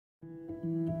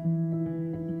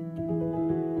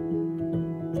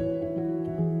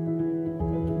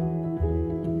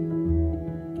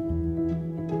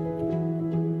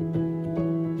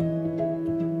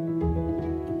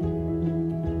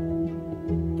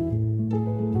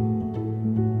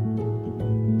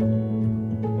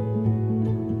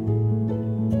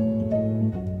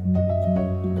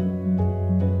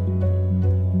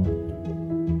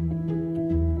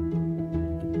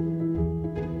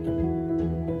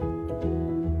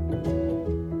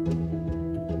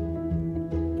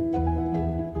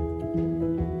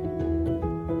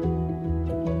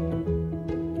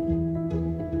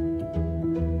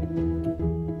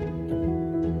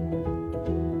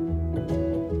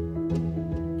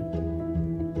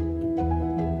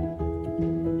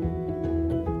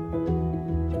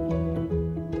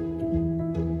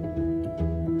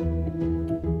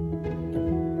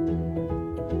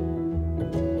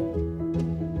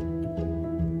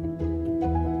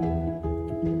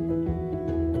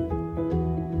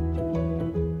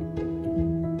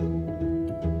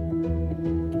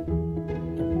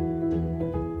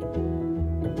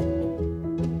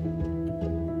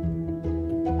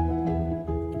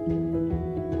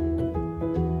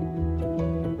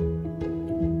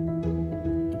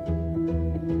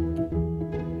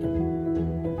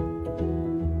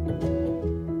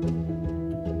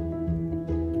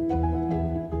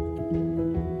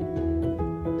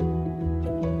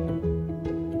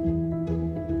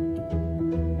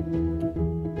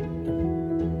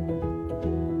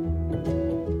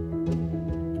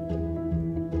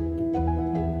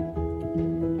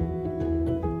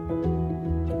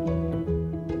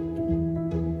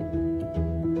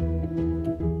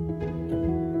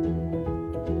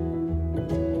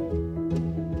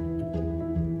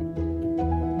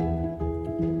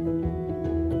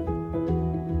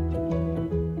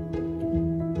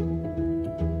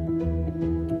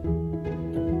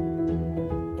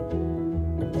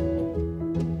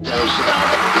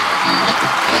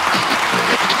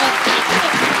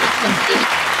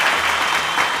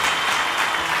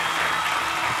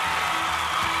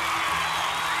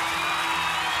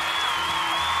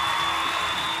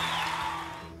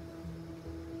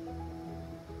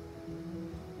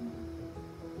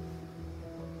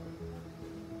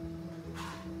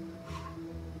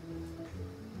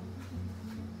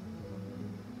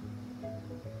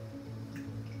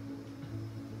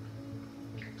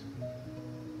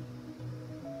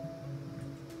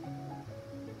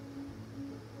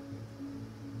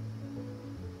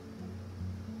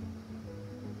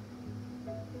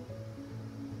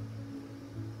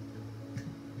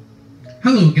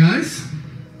Hello, guys.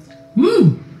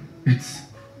 Woo!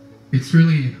 It's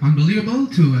really unbelievable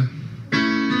to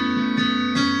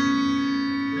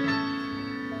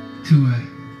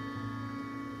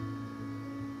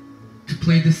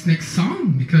play this next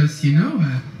song because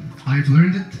I've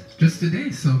learned it just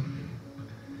today. So,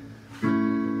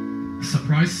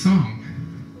 surprise song.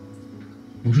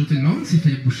 Bonjour tout le monde, c'est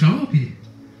Philippe Bouchard, puis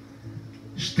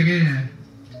je suis très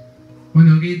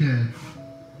honoré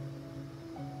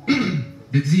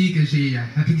de dire que j'ai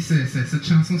appris cette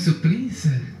chanson surprise.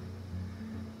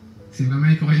 C'est vraiment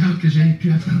incroyable que j'ai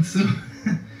pu apprendre ça.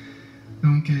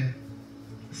 Donc,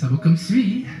 ça va comme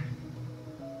suit.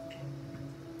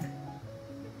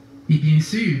 Et bien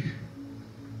sûr,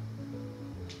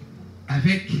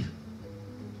 avec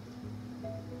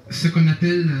ce qu'on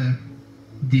appelle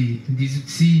des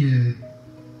outils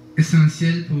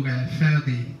essentiels pour faire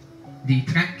des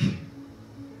tracks,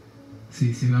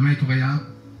 c'est vraiment incroyable.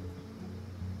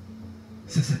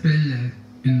 Ça s'appelle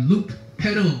une loop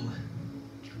pedal.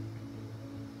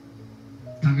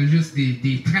 T'enregistres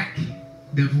des tracks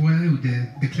de voix ou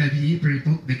de clavier, peu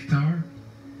importe, de guitare.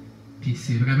 Puis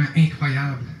c'est vraiment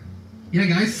incroyable. Yeah,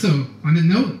 guys, so on that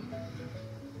note,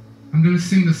 I'm going to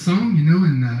sing the song,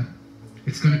 and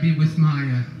it's going to be with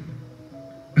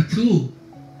a tool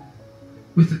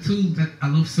that I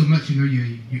love so much.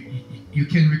 You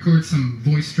can record some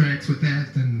voice tracks with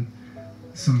that and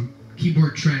some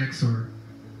keyboard tracks or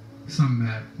some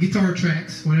guitar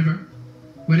tracks, whatever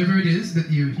it is that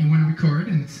you want to record,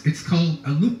 and it's called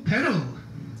a loop pedal.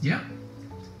 Yeah.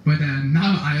 But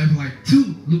now I have like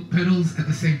 2 loop pedals at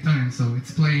the same time, so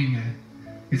it's playing.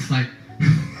 It's like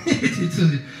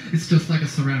it's just like a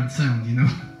surround sound,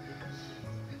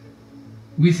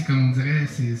 Oui, c'est comme on dirait,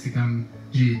 c'est comme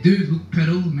j'ai 2 loop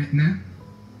pedals maintenant,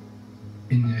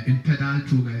 une pédale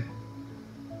pour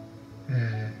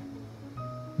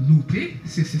looper,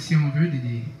 si on veut,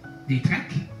 des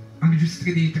tracks,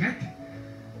 enregistrer des tracks.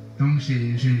 Donc je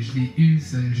les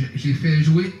use, j'ai fait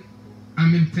jouer en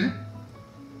même temps,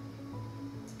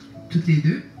 toutes les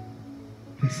deux.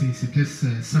 C'est plus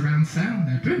surround sound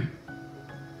un peu.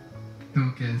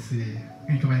 Donc c'est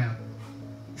incroyable.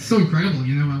 So incredible,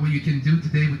 what you can do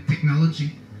today with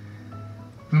technology.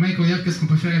 Vraiment incroyable qu'est-ce qu'on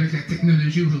peut faire avec la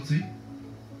technologie aujourd'hui.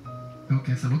 Donc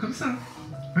ça va comme ça.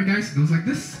 Alright guys, it goes like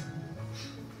this.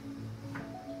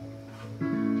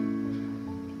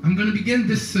 I'm gonna begin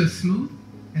this smooth,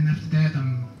 and after that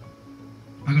I'm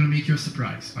gonna make you a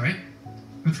surprise. Alright?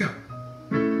 Let's go.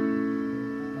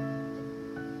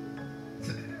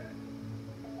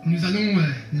 Nous allons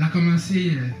la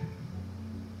commencer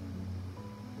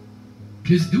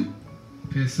plus doux.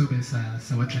 Après ça,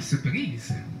 ça va être la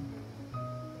surprise.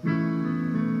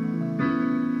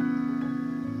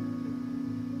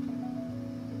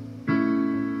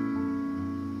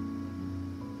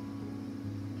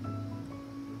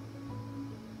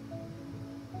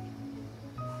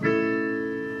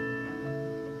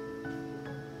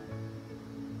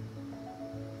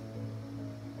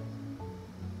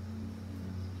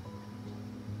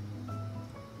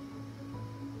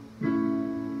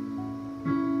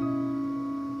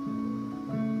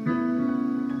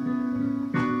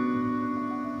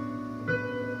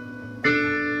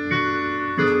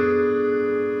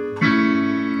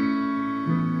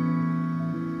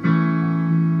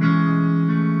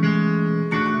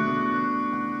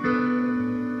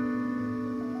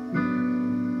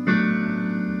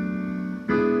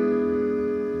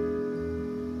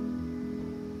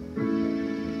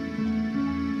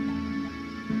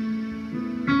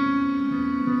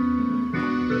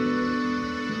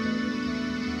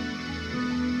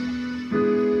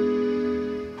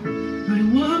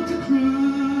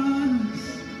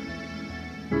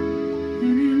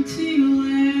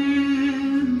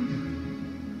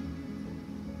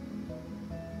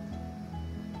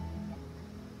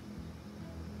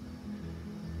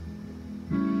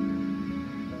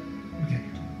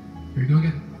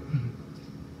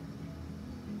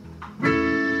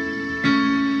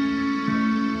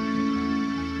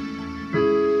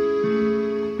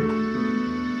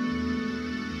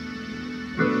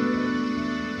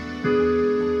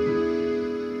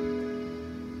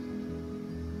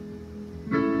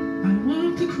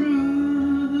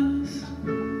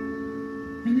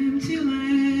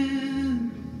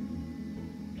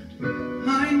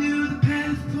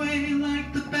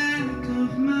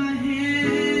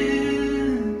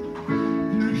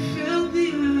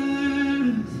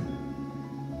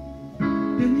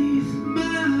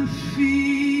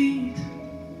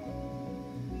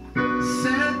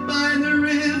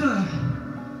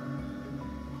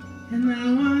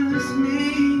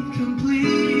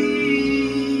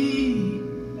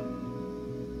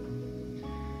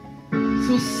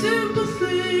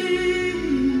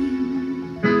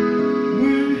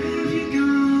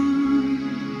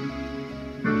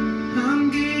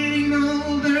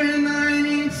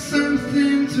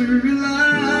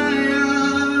 rely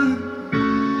on.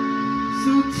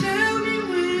 So tell me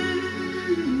when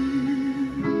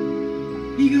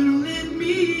you're gonna let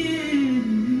me in.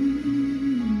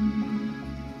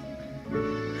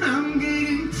 I'm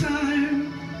getting tired,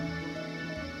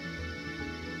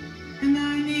 and I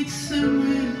need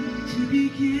somewhere to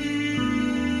begin.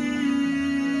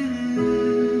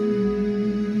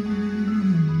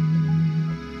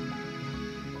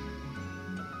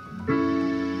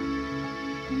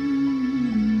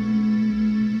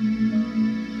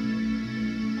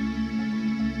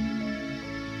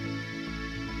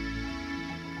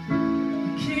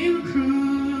 Came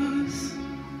across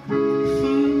a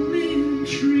fallen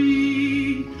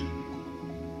tree.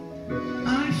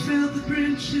 I felt the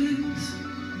branches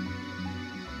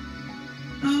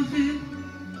of it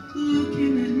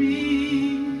looking at me.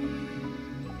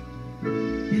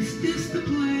 Is this the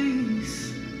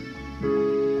place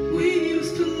we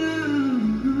used to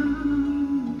love?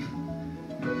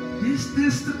 Is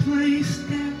this the place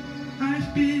that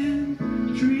I've been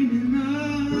dreaming of?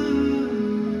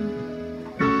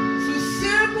 So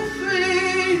simple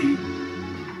thing,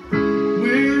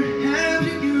 where have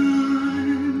you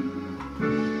gone?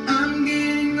 I'm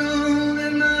getting old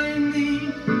and I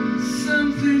need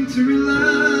something to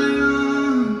rely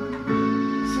on.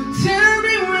 So tell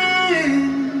me when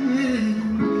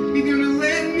you're gonna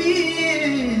let me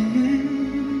in.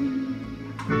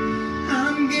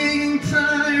 I'm getting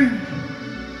tired,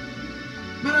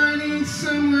 but I need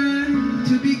somewhere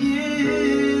to begin.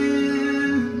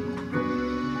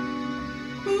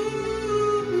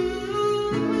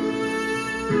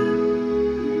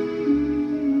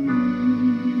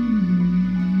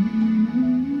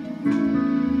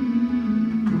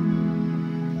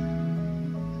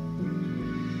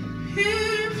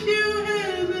 If you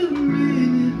have a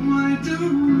minute, why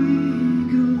don't we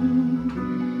go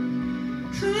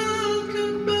talk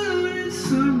about it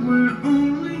somewhere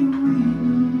only we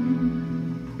know?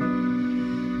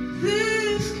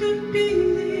 This could be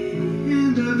the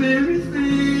end of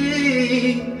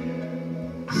everything.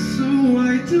 So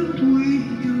why don't we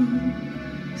go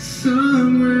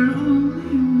somewhere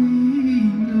only we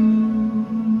know?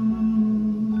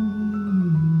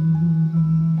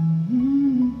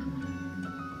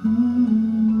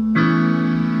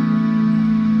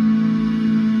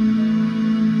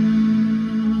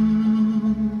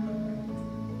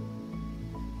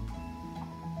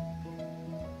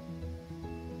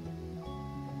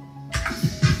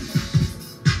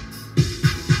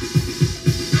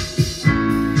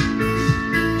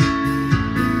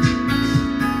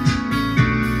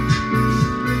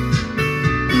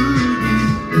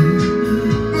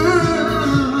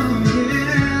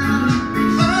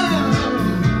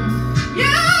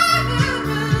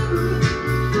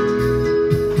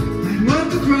 I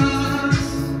walked across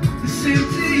this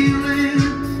empty land.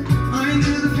 I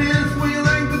knew the pathway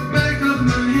like the back of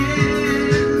my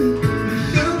hand. I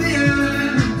felt the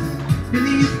earth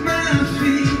beneath my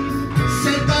feet,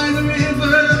 set by the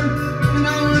river, and I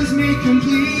was made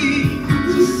complete.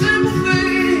 So simple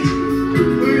thing,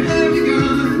 where have you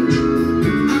gone?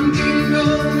 I'm getting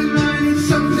old and I need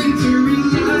something to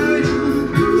rely on.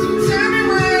 So tell me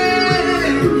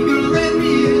when you're gonna let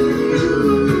me in.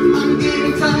 I'm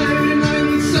getting tired and I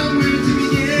need somewhere to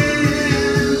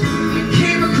begin. I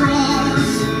came across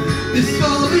this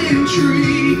fallen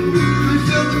tree. I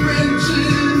felt the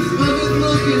branches of it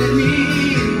looking at me.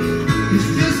 Is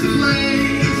this the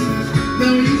place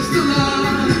that we used to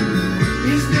love?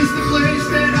 Is this the place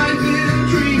that I've been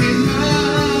dreaming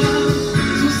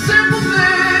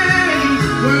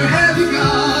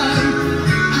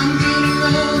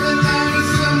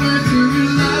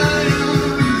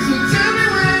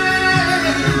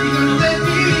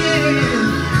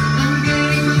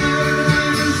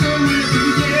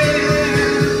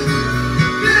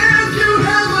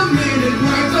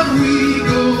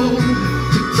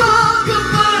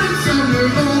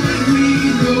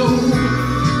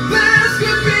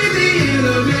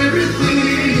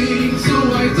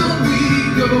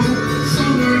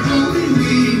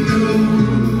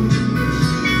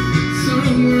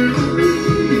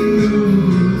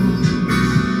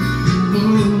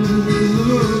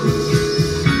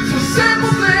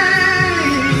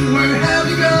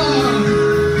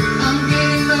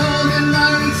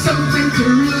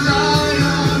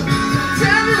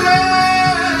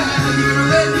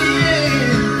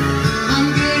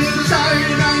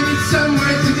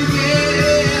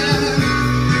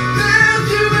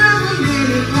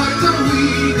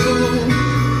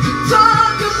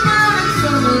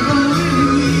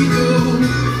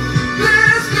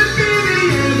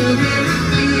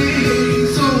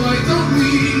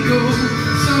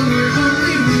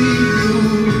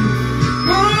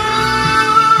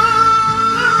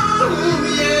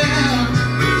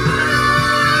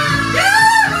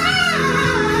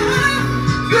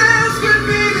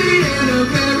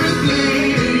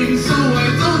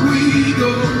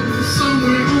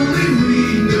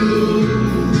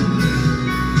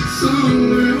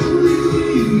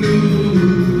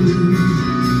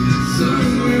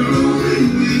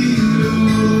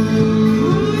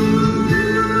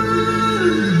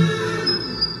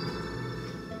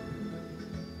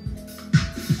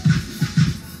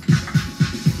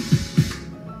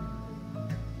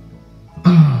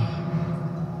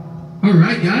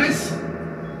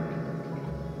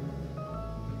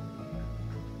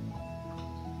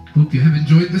Hope you have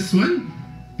enjoyed this one,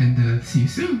 and see you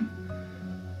soon.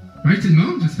 Right tout le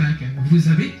monde, j'espère que vous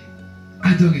avez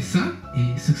adoré ça,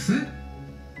 et sur ce,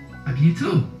 à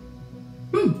bientôt.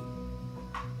 Woo!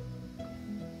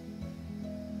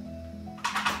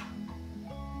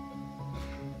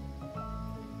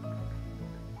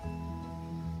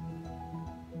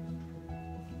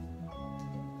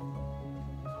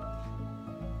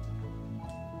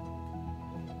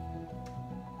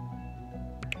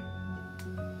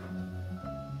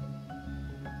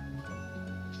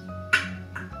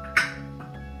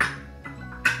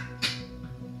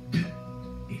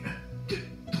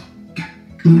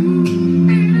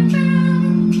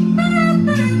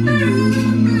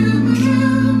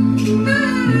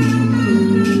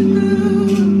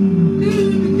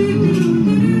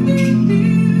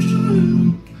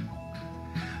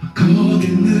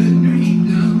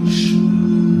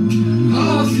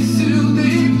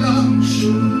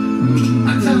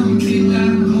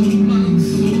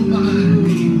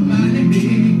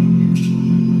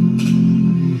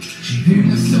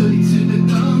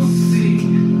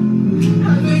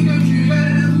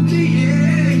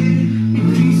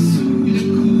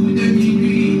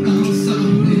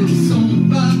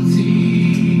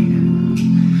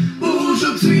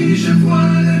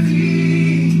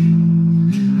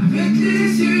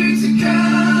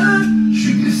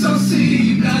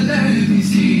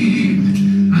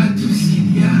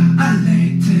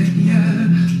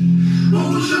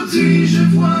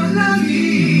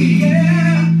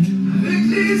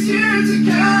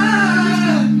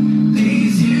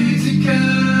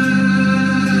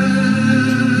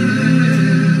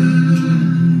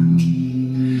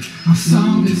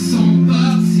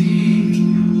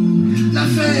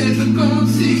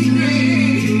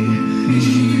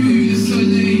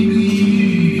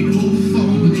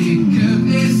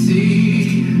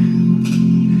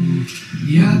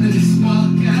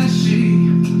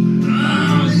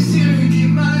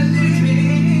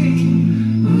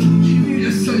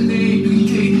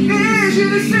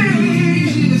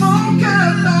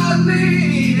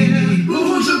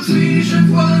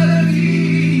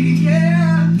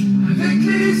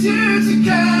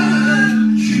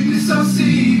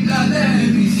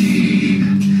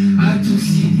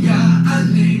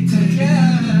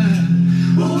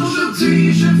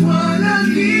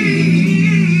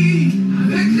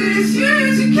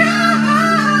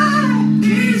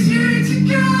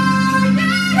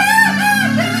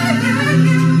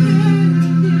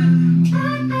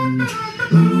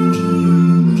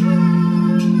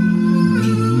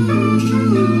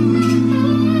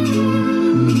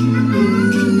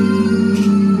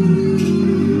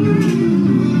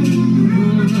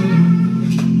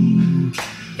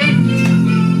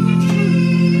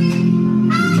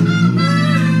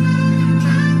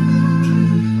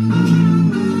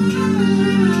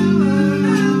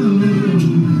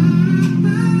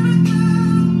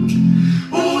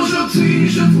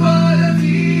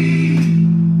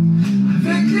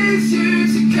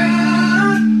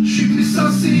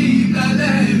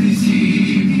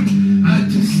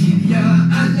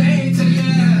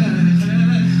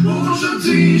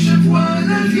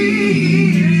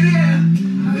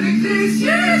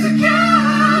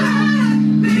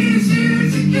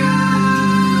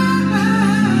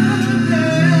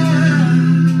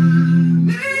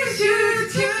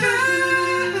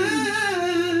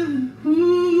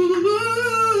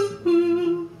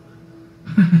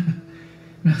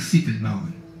 Merci tout le monde.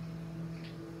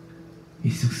 Et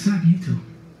sur ça, à bientôt.